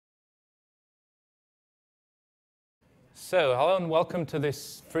So, hello and welcome to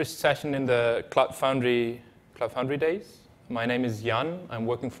this first session in the Cloud Foundry days. My name is Jan. I'm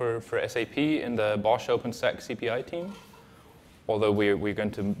working for SAP in the Bosch OpenStack CPI team, although we're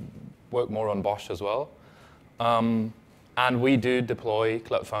going to work more on Bosch as well. And we do deploy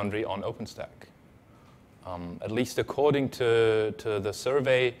Cloud Foundry on OpenStack. At least according to the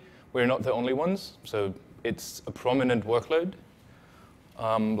survey, we're not the only ones, so it's a prominent workload.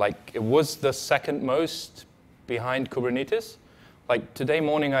 Like it was the second most behind Kubernetes. Like today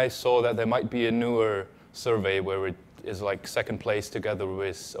morning I saw that there might be a newer survey where it is like second place together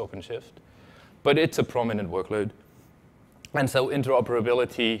with OpenShift. But it's a prominent workload. And so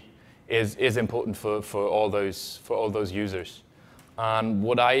interoperability is important for all those users. And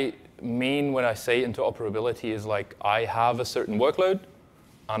what I mean when I say interoperability is like I have a certain workload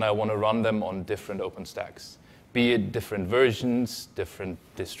and I want to run them on different OpenStacks, be it different versions, different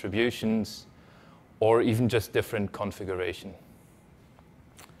distributions, or even just different configuration.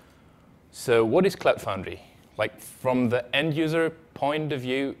 So what is Cloud Foundry? Like from the end user point of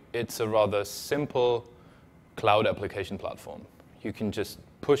view, it's a rather simple cloud application platform. You can just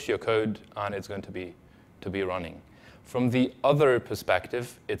push your code and it's going to be running. From the other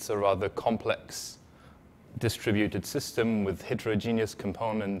perspective, it's a rather complex distributed system with heterogeneous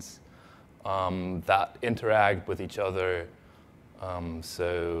components that interact with each other.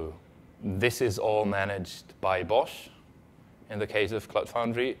 So this is all managed by Bosch in the case of Cloud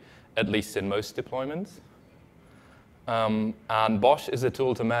Foundry, at least in most deployments. And Bosch is a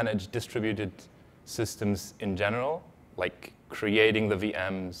tool to manage distributed systems in general, like creating the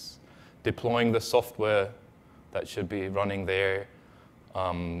VMs, deploying the software that should be running there,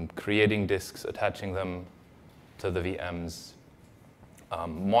 creating disks, attaching them to the VMs,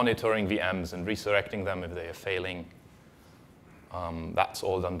 monitoring VMs and resurrecting them if they are failing. That's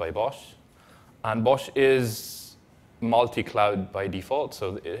all done by Bosch. And Bosch is multi-cloud by default,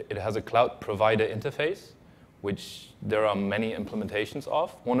 so it has a cloud provider interface, which there are many implementations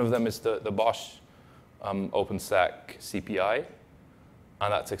of. One of them is the Bosch OpenStack CPI,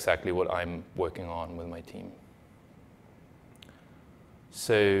 and that's exactly what I'm working on with my team.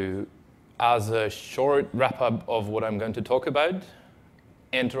 So as a short wrap-up of what I'm going to talk about,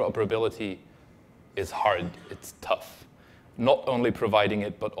 interoperability is hard, it's tough. Not only providing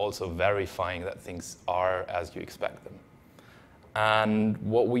it, but also verifying that things are as you expect them. And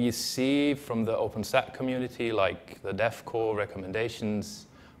what we see from the OpenStack community, like the dev core recommendations,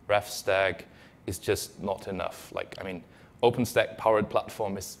 RefStack, is just not enough. Like, I mean, OpenStack powered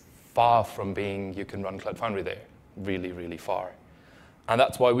platform is far from being you can run Cloud Foundry there, really, really far. And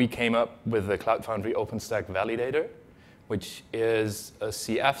that's why we came up with the Cloud Foundry OpenStack Validator, which is a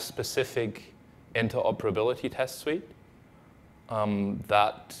CF-specific interoperability test suite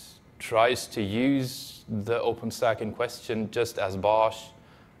that tries to use the OpenStack in question just as Bosch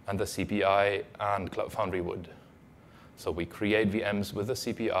and the CPI and Cloud Foundry would. So we create VMs with the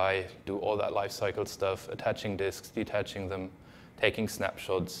CPI, do all that lifecycle stuff, attaching disks, detaching them, taking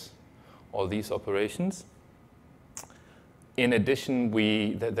snapshots, all these operations. In addition,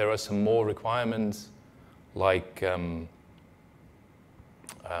 there are some more requirements like the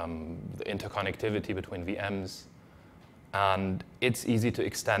interconnectivity between VMs. And it's easy to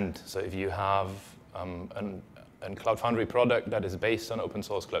extend. So if you have a Cloud Foundry product that is based on open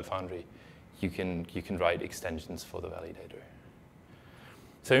source Cloud Foundry, you can write extensions for the validator.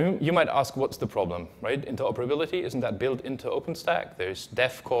 So you might ask, what's the problem, right? Interoperability, isn't that built into OpenStack? There's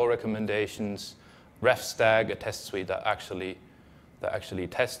dev core recommendations, RefStack, a test suite that actually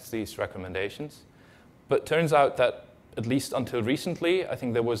tests these recommendations. But turns out that at least until recently, I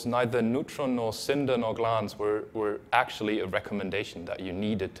think there was neither Neutron nor Cinder nor Glance were actually a recommendation that you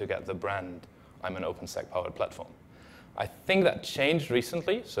needed to get the brand, I'm an OpenStack-powered platform. I think that changed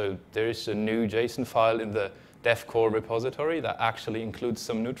recently, so there is a new JSON file in the dev core repository that actually includes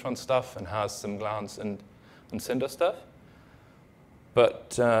some Neutron stuff and has some Glance and Cinder stuff.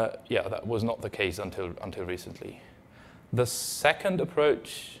 But yeah, that was not the case until recently. The second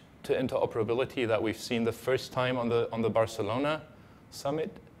approach to interoperability that we've seen the first time on the Barcelona summit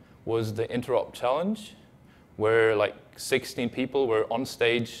was the Interop challenge, where like 16 people were on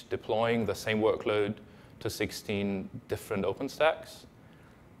stage deploying the same workload to 16 different OpenStacks.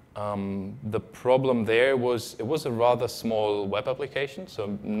 The problem there was it was a rather small web application,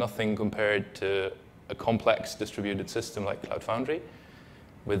 so nothing compared to a complex distributed system like Cloud Foundry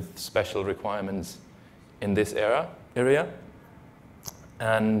with special requirements in this area.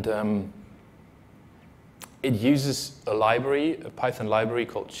 And it uses a library, a Python library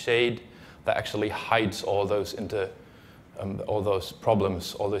called Shade, that actually hides all those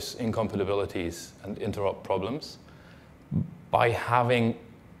problems, all those incompatibilities and interop problems. by having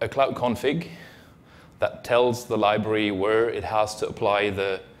a cloud config that tells the library where it has to apply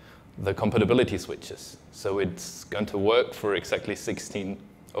the compatibility switches. So it's going to work for exactly 16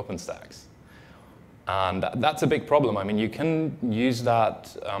 OpenStacks. And that's a big problem. I mean, you can use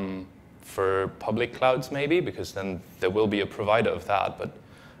that for public clouds maybe, because then there will be a provider of that. But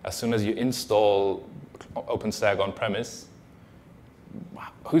as soon as you install OpenStack on premise,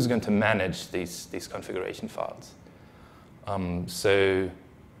 who's going to manage these configuration files? So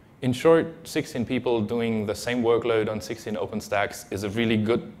in short, 16 people doing the same workload on 16 OpenStacks is a really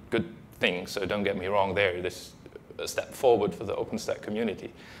good thing. So don't get me wrong there. This is a step forward for the OpenStack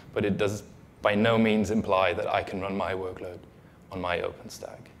community. But it does by no means imply that I can run my workload on my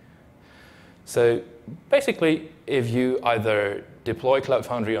OpenStack. So basically, if you either deploy Cloud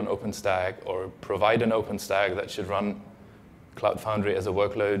Foundry on OpenStack or provide an OpenStack that should run Cloud Foundry as a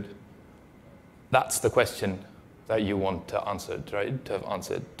workload, that's the question that you want to answer, right? To have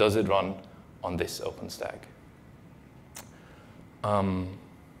answered, does it run on this OpenStack?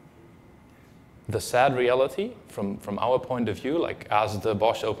 The sad reality from our point of view, like as the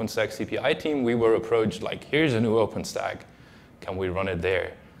Bosch OpenStack CPI team, we were approached like, here's a new OpenStack, can we run it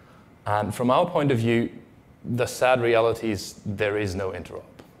there? And from our point of view, the sad reality is there is no interop.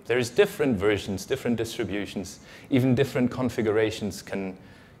 There is different versions, different distributions, even different configurations can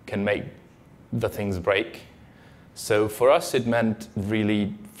make the things break. So for us, it meant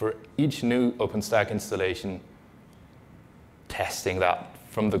really for each new OpenStack installation, testing that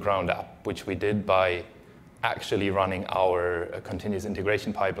from the ground up, which we did by actually running our continuous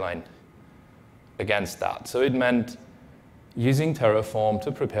integration pipeline against that. So it meant using Terraform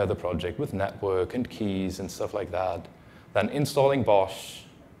to prepare the project with network and keys and stuff like that, then installing Bosch,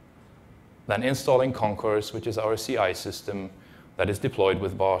 then installing Concourse, which is our CI system that is deployed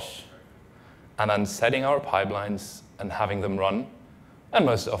with Bosch, and then setting our pipelines and having them run. And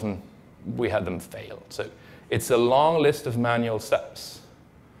most often, we had them fail. So it's a long list of manual steps.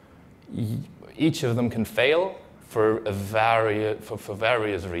 Each of them can fail for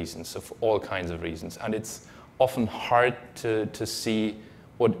various reasons, so for all kinds of reasons. And it's often hard to see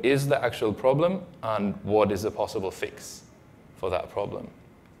what is the actual problem and what is a possible fix for that problem.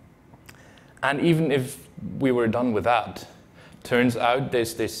 And even if we were done with that, turns out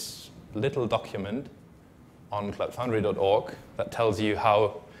there's this little document on cloudfoundry.org that tells you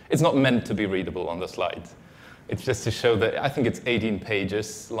how it's not meant to be readable on the slides. It's just to show that I think it's 18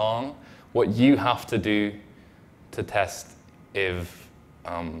 pages long, what you have to do to test if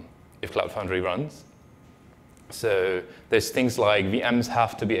Cloud Foundry runs. So there's things like VMs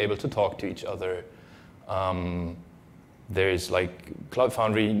have to be able to talk to each other. There's like Cloud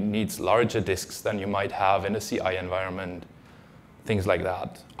Foundry needs larger disks than you might have in a CI environment. Things like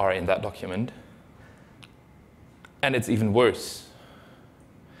that are in that document. And it's even worse,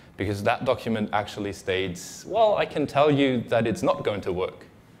 because that document actually states, well, I can tell you that it's not going to work.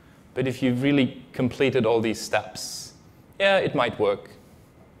 But if you've really completed all these steps, yeah, it might work.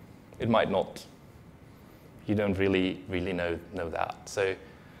 It might not. You don't really know that. So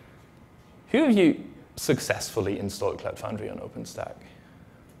who of you successfully installed Cloud Foundry on OpenStack?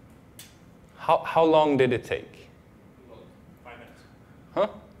 How long did it take? 5 minutes. Huh?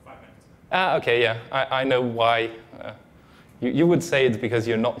 5 minutes. Ah, OK, yeah. I know why. You would say it's because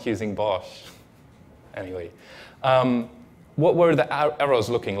you're not using Bosch. Anyway. What were the errors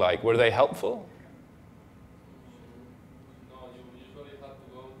looking like? Were they helpful? No, you usually have to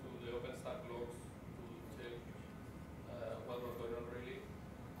go to the OpenStack logs to check what was going on really.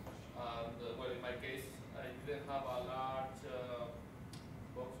 And well, in my case, I didn't have a large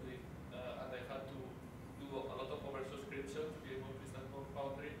box with, and I had to do a lot of oversubscription to be able to install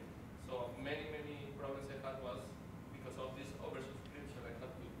Cloud Foundry. So many problems I had was because of this oversubscription I had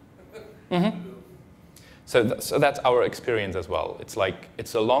to do. So that's our experience as well. It's like,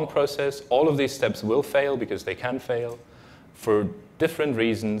 it's a long process. All of these steps will fail because they can fail. For different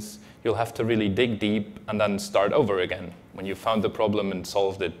reasons, you'll have to really dig deep and then start over again. When you found the problem and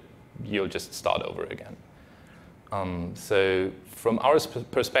solved it, you'll just start over again. So from our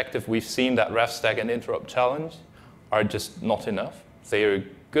perspective, we've seen that RefStack and Interop challenge are just not enough. They are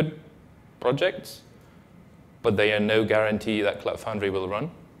good projects, but they are no guarantee that Cloud Foundry will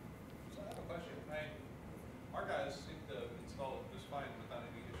run.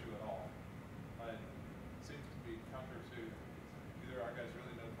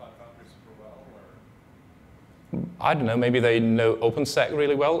 I don't know, maybe they know OpenStack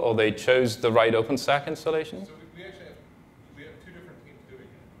really well, or they chose the right OpenStack installation? So we actually have two different teams doing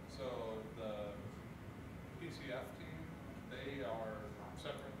it. So the PCF team, they are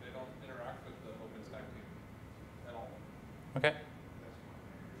separate. They don't interact with the OpenStack team at all. Okay.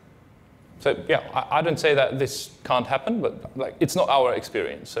 So yeah, I don't say that this can't happen, but like it's not our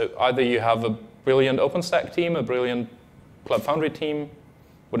experience. So either you have a brilliant OpenStack team, a brilliant Cloud Foundry team,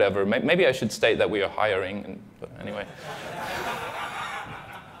 whatever. Maybe I should state that we are hiring, but anyway.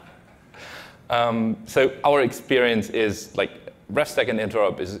 So our experience is like RefStack and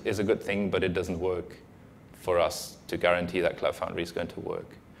Interop is a good thing, but it doesn't work for us to guarantee that Cloud Foundry is going to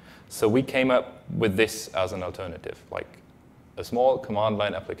work. So we came up with this as an alternative, like a small command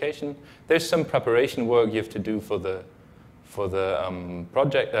line application. There's some preparation work you have to do for the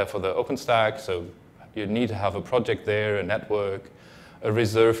project for the OpenStack. So you need to have a project there, a network, a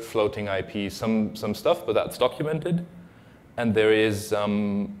reserved floating IP, some stuff, but that's documented. And there is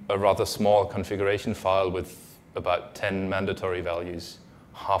a rather small configuration file with about 10 mandatory values.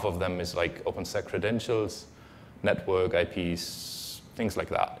 Half of them is like OpenStack credentials, network IPs, things like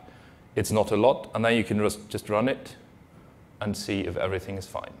that. It's not a lot, and then you can just run it and see if everything is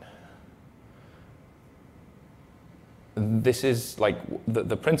fine. This is like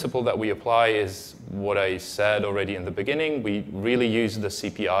the principle that we apply is what I said already in the beginning. We really use the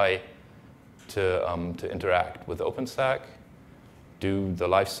CPI to interact with OpenStack, do the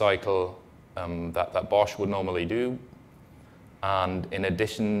life cycle that Bosch would normally do. And in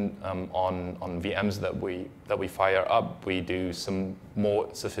addition, on VMs that we fire up, we do some more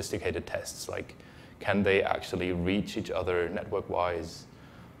sophisticated tests, like can they actually reach each other network-wise,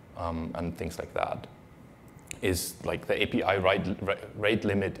 and things like that. Is like the API rate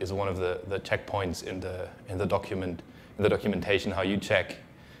limit is one of the checkpoints in the documentation, how you check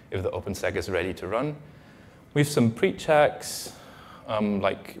if the OpenStack is ready to run. We have some pre-checks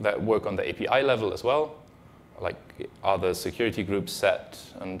like that work on the API level as well. Like are the security groups set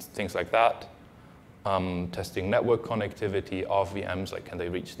and things like that. Testing network connectivity of VMs, like can they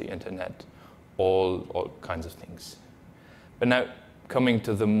reach the internet, all kinds of things. But now coming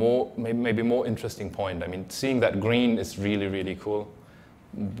to the maybe more interesting point, I mean, seeing that green is really, really cool.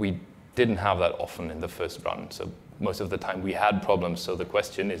 We didn't have that often in the first run, so most of the time we had problems. So the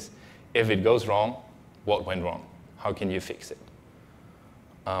question is, if it goes wrong, what went wrong? How can you fix it?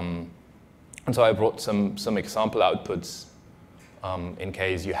 And so I brought some example outputs in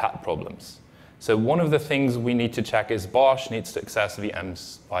case you had problems. So one of the things we need to check is Bosch needs to access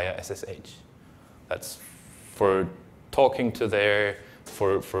VMs via SSH. That's for talking to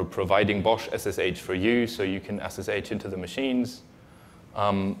for providing Bosch SSH for you, so you can SSH into the machines.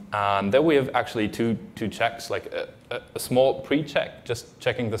 And then we have actually two checks, like a small pre-check, just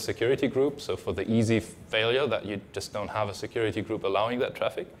checking the security group, so for the easy failure that you just don't have a security group allowing that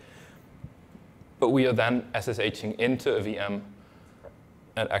traffic. But we are then SSHing into a VM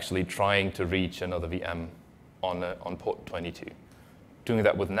and actually trying to reach another VM on port 22. Doing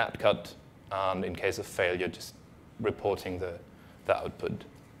that with netcut, and in case of failure, just reporting the output.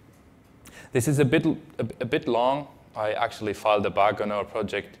 This is a bit long. I actually filed a bug on our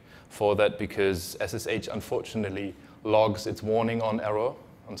project for that because SSH unfortunately logs its warning on error,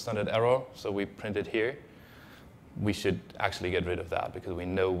 on standard error, so we print it here. We should actually get rid of that because we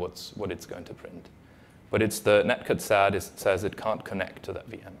know what it's going to print. But it's the netcut sad, it says it can't connect to that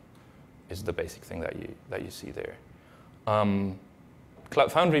VM, is the basic thing that you see there.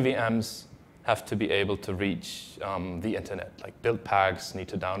 Cloud Foundry VMs have to be able to reach the internet, like build packs need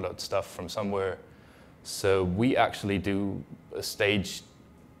to download stuff from somewhere. So we actually do a stage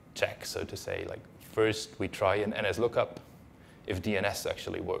check, so to say. Like first we try an NS lookup if DNS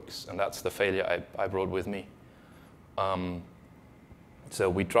actually works, and that's the failure I brought with me. So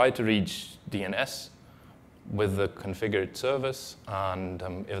we try to reach DNS with the configured service, and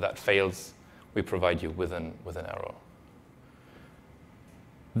if that fails, we provide you with an error.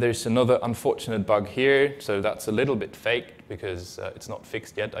 There's another unfortunate bug here, so that's a little bit faked because it's not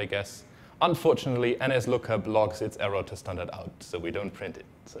fixed yet, I guess. Unfortunately, NSLOOKUP logs its error to standard out, so we don't print it.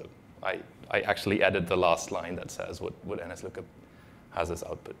 So I actually added the last line that says what NSLOOKUP has as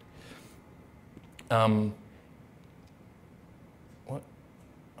output.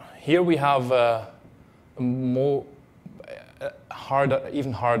 Here we have a even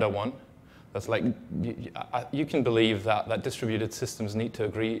harder one. That's like, you can believe that distributed systems need to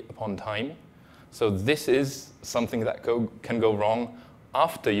agree upon time. So this is something that can go wrong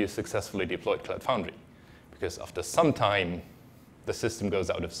after you successfully deployed Cloud Foundry, because after some time, the system goes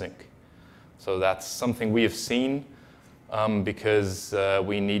out of sync. So that's something we have seen because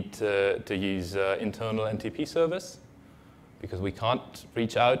we need to use internal NTP service because we can't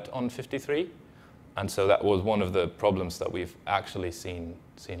reach out on 53. And so that was one of the problems that we've actually seen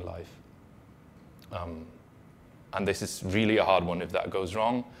live. And this is really a hard one if that goes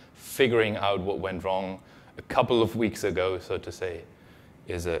wrong. Figuring out what went wrong, a couple of weeks ago, so to say,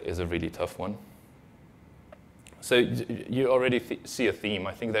 is a really tough one. So you already see a theme.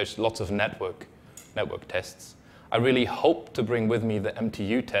 I think there's lots of network tests. I really hope to bring with me the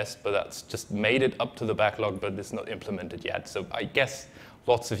MTU test, but that's just made it up to the backlog, but it's not implemented yet. So I guess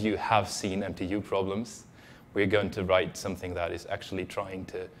lots of you have seen MTU problems. We're going to write something that is actually trying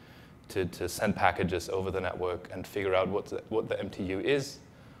to send packages over the network and figure out what the MTU is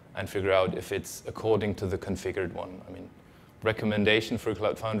and figure out if it's according to the configured one. I mean, recommendation for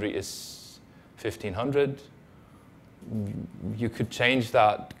Cloud Foundry is 1500. You could change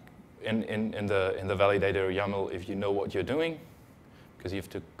that in the validator YAML if you know what you're doing, because you have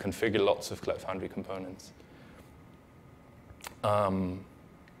to configure lots of Cloud Foundry components. Is it 1400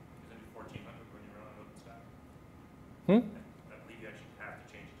 when you run on OpenStack? I believe you actually have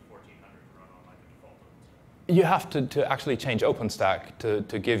to change it to 1400 to run on like a default OpenStack. You have to actually change OpenStack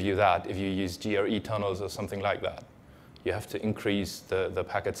to give you that if you use GRE tunnels or something like that. You have to increase the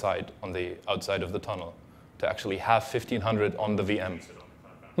packet size on the outside of the tunnel to actually have 1500 on the VM. Decrease it on the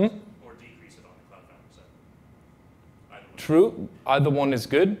Cloud Foundry side. Or decrease it on the Cloud Foundry side. Either one. True, either one is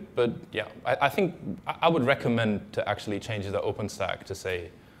good, but yeah, I think I would recommend to actually change the OpenStack to say,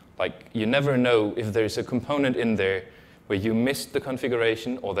 like, you never know if there's a component in there where you missed the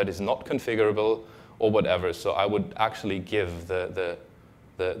configuration or that is not configurable or whatever. So I would actually give the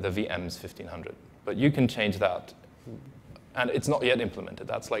VMs 1500. But you can change that. And it's not yet implemented.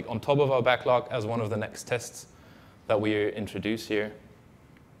 That's like on top of our backlog as one of the next tests that we introduce here.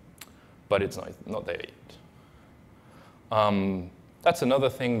 But it's not there yet. That's another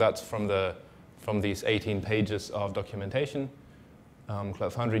thing that's from these 18 pages of documentation.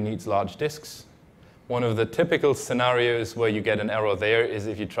 Cloud Foundry needs large disks. One of the typical scenarios where you get an error there is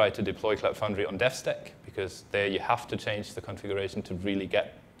if you try to deploy Cloud Foundry on RefStack, because there you have to change the configuration to really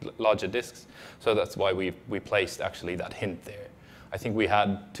get larger disks. So that's why we placed actually that hint there. I think we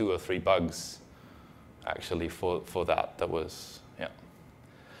had 2 or 3 bugs actually for that. That was, yeah.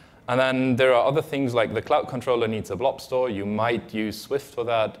 And then there are other things like the cloud controller needs a blob store. You might use Swift for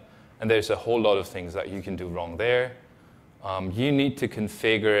that. And there's a whole lot of things that you can do wrong there. You need to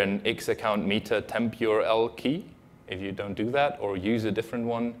configure an X-account meter temp URL key. If you don't do that or use a different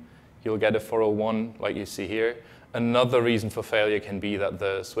one, you'll get a 401 like you see here. Another reason for failure can be that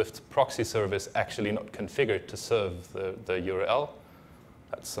the Swift proxy server is actually not configured to serve the URL.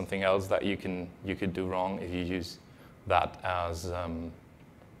 That's something else that you could do wrong if you use that as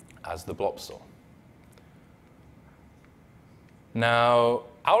the blob store. Now,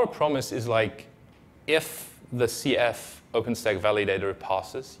 our promise is like, if the CF OpenStack validator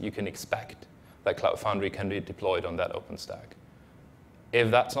passes, you can expect that Cloud Foundry can be deployed on that OpenStack. If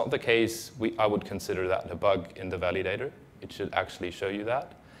that's not the case, I would consider that a bug in the validator. It should actually show you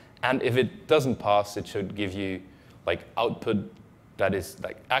that. And if it doesn't pass, it should give you like output that is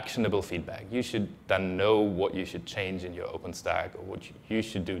like actionable feedback. You should then know what you should change in your OpenStack or what you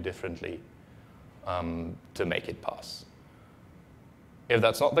should do differently to make it pass. If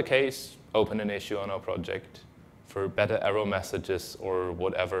that's not the case, open an issue on our project for better error messages or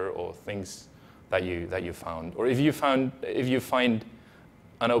whatever, or things that you found. Or if you find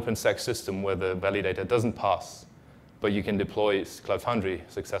an OpenStack system where the validator doesn't pass, but you can deploy Cloud Foundry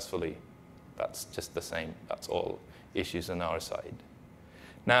successfully, that's just the same. That's all issues on our side.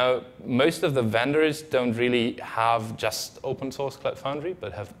 Now, most of the vendors don't really have just open source Cloud Foundry,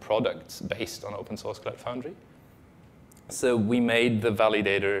 but have products based on open source Cloud Foundry. So we made the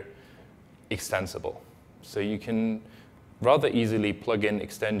validator extensible. So you can rather easily plug in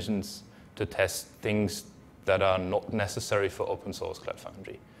extensions to test things that are not necessary for open source Cloud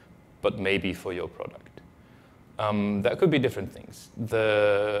Foundry, but maybe for your product. That could be different things.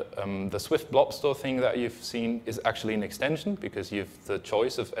 The Swift blob store thing that you've seen is actually an extension because you have the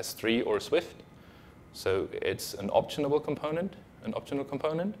choice of S3 or Swift. So it's an optional component.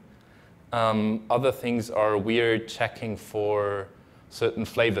 Other things are we're checking for certain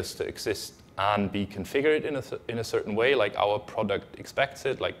flavors to exist and be configured in a certain way, like our product expects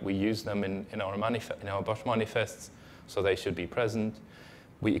it, like we use them in our Bosch manifests, so they should be present.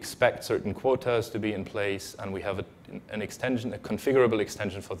 We expect certain quotas to be in place, and we have an extension, a configurable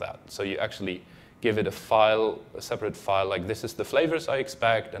extension for that. So you actually give it a file, a separate file, like this is the flavors I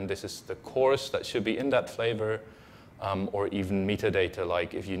expect, and this is the course that should be in that flavor, or even metadata,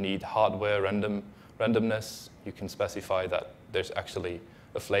 like if you need hardware randomness, you can specify that there's actually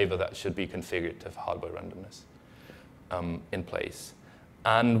a flavor that should be configured to have hardware randomness in place.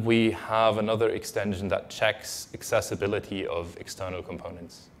 And we have another extension that checks accessibility of external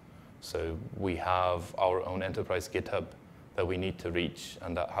components. So we have our own enterprise GitHub that we need to reach,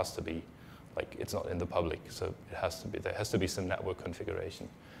 and that has to be Like it's not in the public, so it has to be, there has to be some network configuration.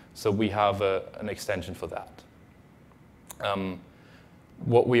 So we have an extension for that.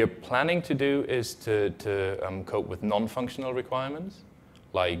 What we are planning to do is to cope with non-functional requirements,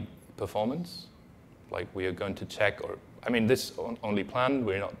 like performance. Like we are going to check, or I mean, this only planned,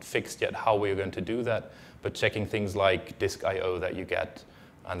 we're not fixed yet how we're going to do that, but checking things like disk I/O that you get,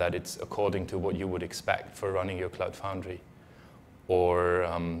 and that it's according to what you would expect for running your Cloud Foundry. Or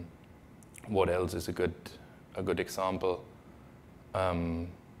what else is a good example?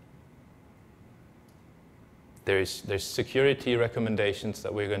 There's security recommendations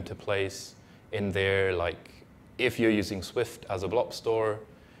that we're going to place in there, like if you're using Swift as a blob store,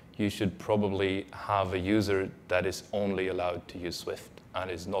 you should probably have a user that is only allowed to use Swift and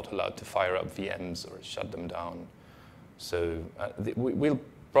is not allowed to fire up VMs or shut them down. So we'll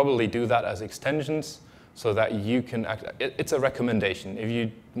probably do that as extensions so that you can act. It's a recommendation. If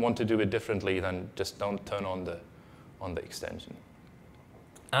you want to do it differently, then just don't turn on the extension.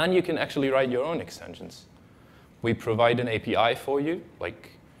 And you can actually write your own extensions. We provide an API for you,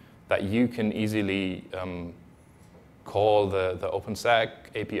 like that you can easily call the OpenStack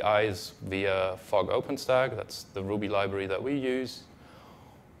APIs via Fog OpenStack. That's the Ruby library that we use.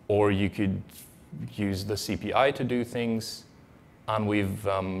 Or you could use the CPI to do things. And we've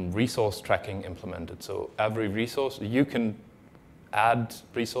resource tracking implemented. So every resource, you can add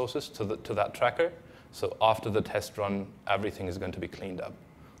resources to that tracker. So after the test run, everything is going to be cleaned up.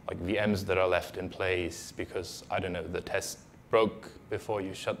 Like VMs that are left in place because, I don't know, the test broke before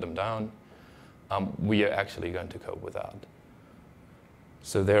you shut them down. We are actually going to cope with that.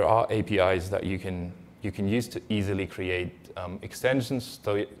 So there are APIs that you can use to easily create extensions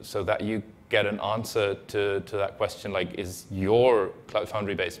so that you get an answer to that question, like, is your Cloud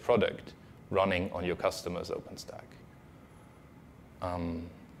Foundry-based product running on your customer's OpenStack?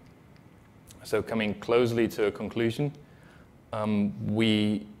 So coming closely to a conclusion,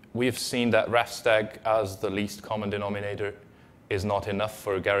 we've seen that RefStack as the least common denominator is not enough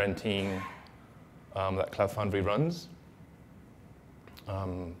for guaranteeing that Cloud Foundry runs.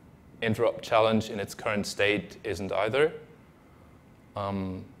 Interop challenge in its current state isn't either.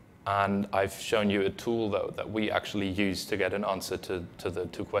 And I've shown you a tool that we actually use to get an answer to the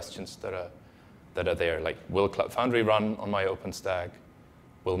two questions that are there. Like, will Cloud Foundry run on my OpenStack?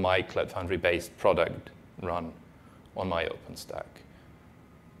 Will my Cloud Foundry-based product run on my OpenStack?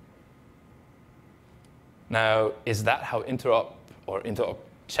 Now, is that how interop or interop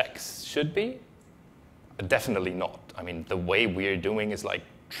checks should be? Definitely not. I mean, the way we're doing is like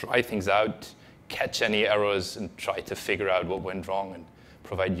try things out, catch any errors, and try to figure out what went wrong and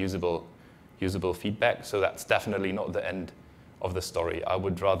provide usable feedback. So that's definitely not the end of the story. I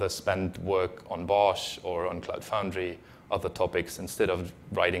would rather spend work on Bosch or on Cloud Foundry, other topics, instead of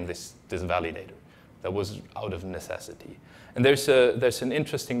writing this validator. That was out of necessity. And there's an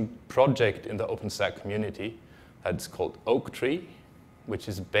interesting project in the OpenStack community that's called Oak Tree, which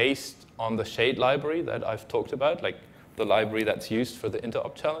is based on the Shade library that I've talked about, like the library that's used for the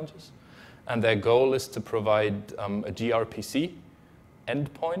interop challenges. And their goal is to provide a gRPC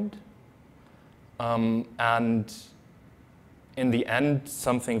endpoint, and in the end,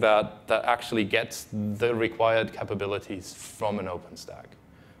 something that actually gets the required capabilities from an OpenStack.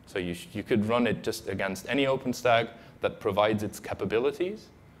 So you could run it just against any OpenStack that provides its capabilities.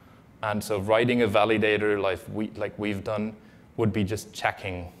 And so writing a validator like we've done would be just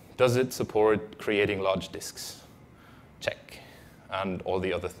checking, does it support creating large disks? Check. And all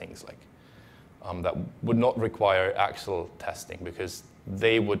the other things that would not require actual testing, because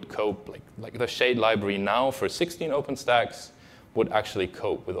they would cope, like the Shade library now for 16 OpenStacks would actually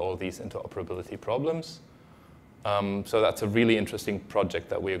cope with all these interoperability problems. So that's a really interesting project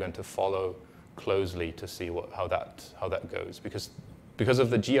that we're going to follow closely to see how that goes. Because of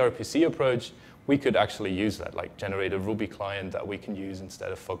the gRPC approach, we could actually use that, like generate a Ruby client that we can use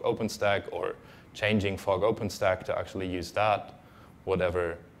instead of Fog OpenStack, or changing Fog OpenStack to actually use that,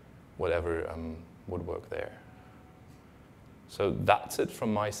 whatever would work there. So that's it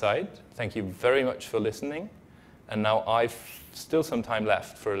from my side. Thank you very much for listening. And now I've still some time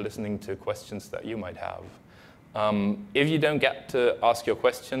left for listening to questions that you might have. If you don't get to ask your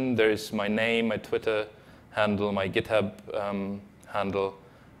question, there's my name, my Twitter handle, my GitHub handle,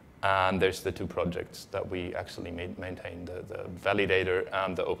 and there's the two projects that we actually maintain, the validator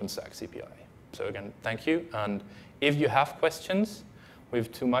and the OpenStack CPI. So again, thank you. And if you have questions, we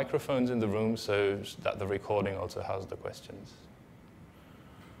have 2 microphones in the room so that the recording also has the questions.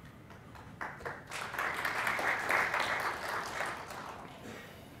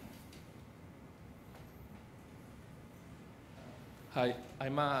 Hi,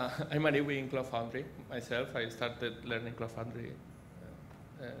 I'm a newbie in Cloud Foundry myself. I started learning Cloud Foundry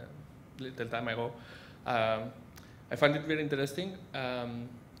little time ago. I find it very interesting,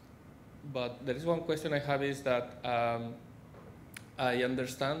 but there is one question I have is that I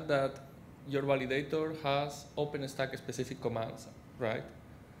understand that your validator has OpenStack specific commands, right?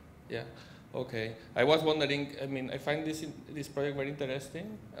 Yeah. Okay. I was wondering. I mean, I find this project very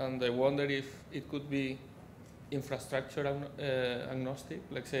interesting, and I wonder if it could be infrastructure agnostic,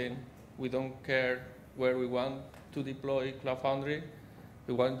 like saying we don't care where we want to deploy Cloud Foundry.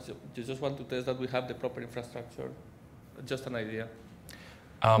 We just want to test that we have the proper infrastructure. Just an idea.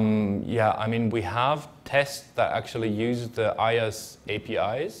 Yeah, I mean, we have tests that actually use the IaaS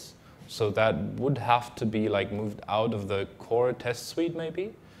APIs, so that would have to be like moved out of the core test suite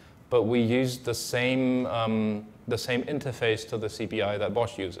maybe, but we use the same interface to the CPI that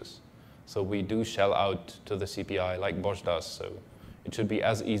Bosch uses. So we do shell out to the CPI like Bosch does, so it should be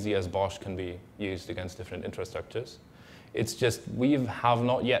as easy as Bosch can be used against different infrastructures. It's just we have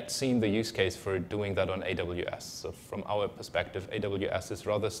not yet seen the use case for doing that on AWS. So from our perspective, AWS is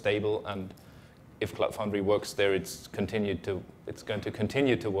rather stable, and if Cloud Foundry works there, it's going to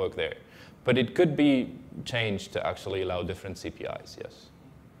continue to work there. But it could be changed to actually allow different CPIs, yes.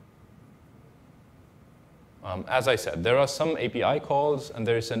 As I said, there are some API calls, and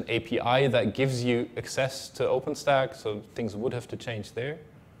there's an API that gives you access to OpenStack, so things would have to change there.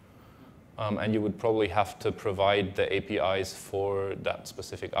 And you would probably have to provide the APIs for that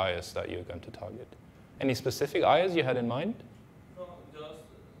specific IaaS that you're going to target. Any specific IaaS you had in mind? No, just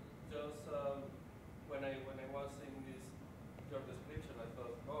when I was in this job description, I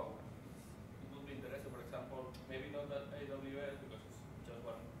thought, oh, it would be interesting. For example, maybe not at AWS because it's just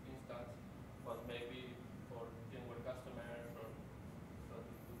one instance, but maybe for Teamwork customers, or so it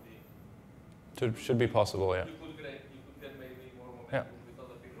could be. Should be possible, yeah. You could get maybe more momentum. Yeah.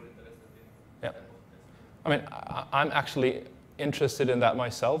 Yeah. I mean, I'm actually interested in that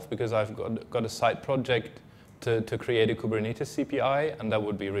myself because I've got a side project to create a Kubernetes CPI, and that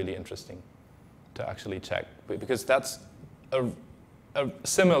would be really interesting to actually check, because that's a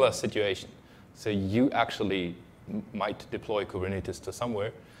similar situation. So you actually might deploy Kubernetes to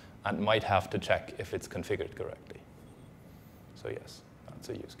somewhere and might have to check if it's configured correctly. So yes, that's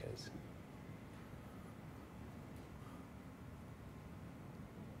a use case.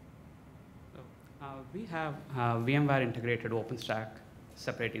 We have VMware integrated OpenStack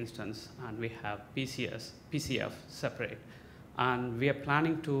separate instance, and we have PCF separate. And we are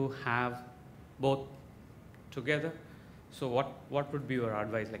planning to have both together. So what would be your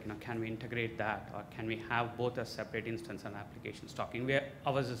advice? Like, can we integrate that, or can we have both a separate instance and applications talking?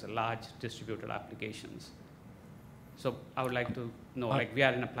 Ours is a large distributed applications. So I would like to know, like, we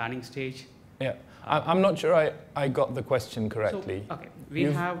are in a planning stage. Yeah, I'm not sure I got the question correctly. So, okay, we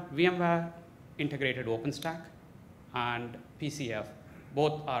have VMware integrated OpenStack and PCF.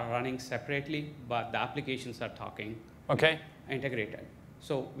 Both are running separately, but the applications are talking integrated.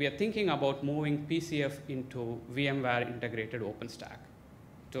 So we are thinking about moving PCF into VMware integrated OpenStack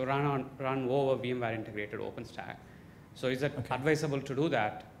to run over VMware integrated OpenStack. So is it advisable to do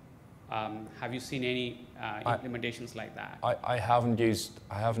that? Have you seen any implementations like that? I haven't used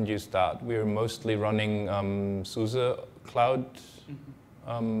that. We're mostly running SUSE Cloud.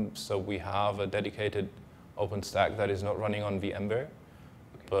 So we have a dedicated OpenStack that is not running on VMware,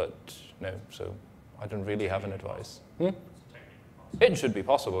 but no, so I don't really have an advice. It should be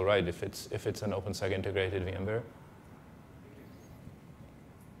possible, right, if it's an OpenStack integrated VMware. In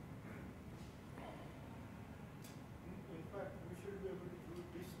fact, we should be able to do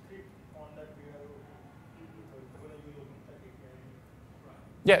this script on that we are going to use OpenStack API.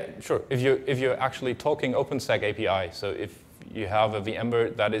 Yeah, sure. If you're actually talking OpenStack API, so if you have a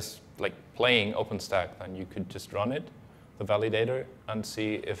VMware that is like playing OpenStack, then you could just run it, the validator, and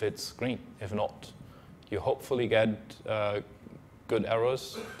see if it's green. If not, you hopefully get good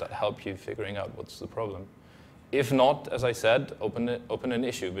errors that help you figuring out what's the problem. If not, as I said, open an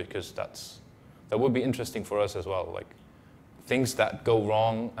issue, because that would be interesting for us as well, like things that go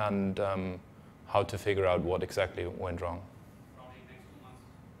wrong and how to figure out what exactly went wrong. Probably next 2 months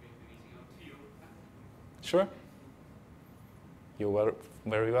we'll be reaching out to you. Sure. You're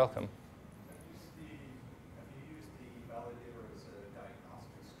very welcome. Have you used the validator as a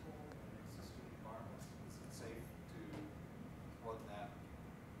diagnostics tool in existing environments? Is it safe to run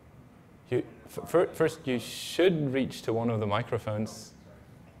that? First, you should reach to one of the microphones,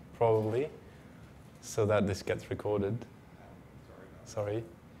 probably, so that this gets recorded. Sorry.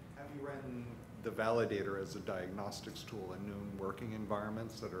 Have you run the validator as a diagnostics tool in known working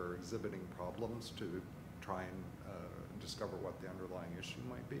environments that are exhibiting problems to try and discover what the underlying issue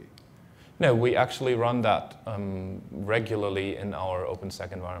might be? No, we actually run that regularly in our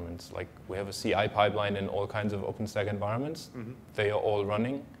OpenStack environments. Like we have a CI pipeline in all kinds of OpenStack environments. Mm-hmm. They are all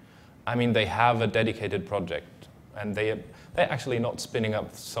running. I mean, they have a dedicated project, and they're actually not spinning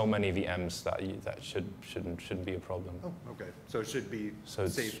up so many VMs that shouldn't be a problem. Oh, okay. So it should be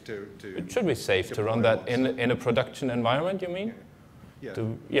safe to it should be safe to run that in a production environment. You mean? Yeah.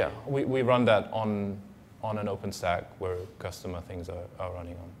 Yeah. We run that on an OpenStack where customer things are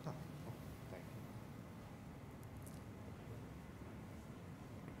running on. Oh.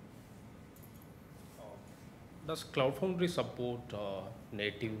 Does Cloud Foundry support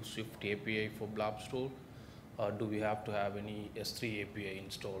native Swift API for Blob Store, or do we have to have any S3 API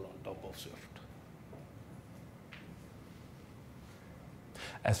installed on top of Swift?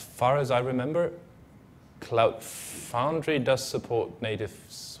 As far as I remember, Cloud Foundry does support native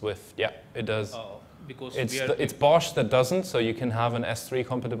Swift. Yeah, it does. Because it's BOSH that doesn't, so you can have an S3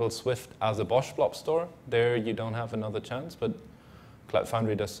 compatible Swift as a BOSH blob store. There you don't have another chance, but Cloud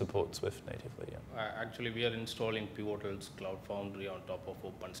Foundry does support Swift natively. Yeah. Actually, we are installing Pivotal's Cloud Foundry on top of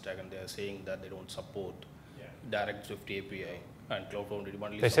OpenStack, and they are saying that they don't support direct Swift API, and Cloud Foundry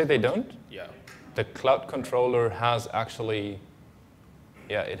only They say they don't? Yeah. The Cloud Controller has actually,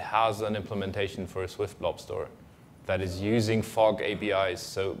 it has an implementation for a Swift blob store that is using fog APIs.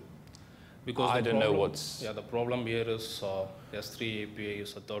 So because I don't know what's... Yeah, the problem here is S3 API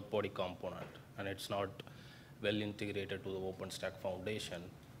is a third-party component, and it's not well integrated to the OpenStack foundation.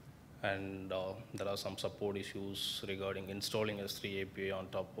 And there are some support issues regarding installing S3 API on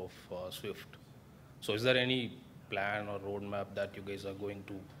top of Swift. So is there any plan or roadmap that you guys are going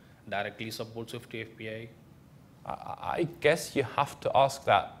to directly support Swift API? I guess you have to ask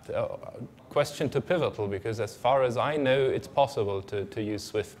that question to Pivotal, because as far as I know, it's possible to use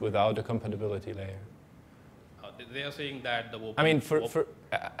Swift without a compatibility layer. They are saying that the open... I mean,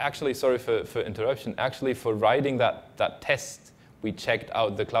 actually, sorry for interruption. Actually, for writing that test, we checked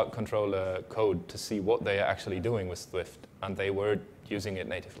out the Cloud Controller code to see what they are actually doing with Swift, and they were using it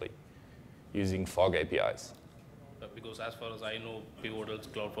natively, using fog APIs. Because as far as I know, Pivotal's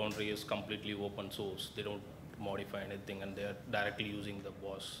Cloud Foundry is completely open source. They don't modify anything, and they're directly using the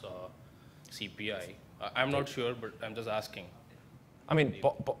BOSH CPI. I'm not sure, but I'm just asking. I mean,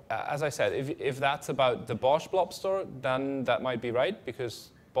 as I said, if that's about the BOSH blob store, then that might be right,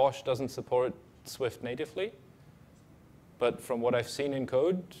 because BOSH doesn't support Swift natively. But from what I've seen in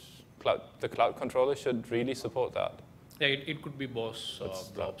code, the Cloud Controller should really support that. Yeah, it could be BOSH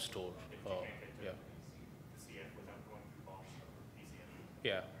blob store. Yeah.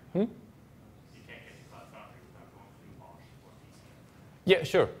 Yeah. You can't get to Cloud Foundry without going through BOSH or PCF. Yeah,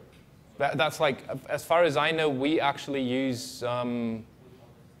 sure. That's like, as far as I know, we actually use, I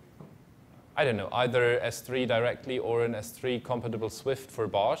don't know, either S3 directly or an S3 compatible Swift for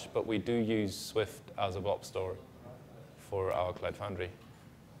BOSH, but we do use Swift as a blob store for our Cloud Foundry.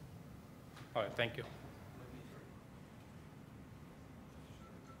 All right, thank you.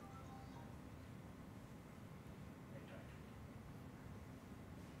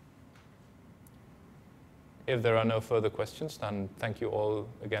 If there are no further questions, then thank you all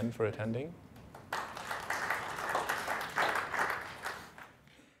again for attending.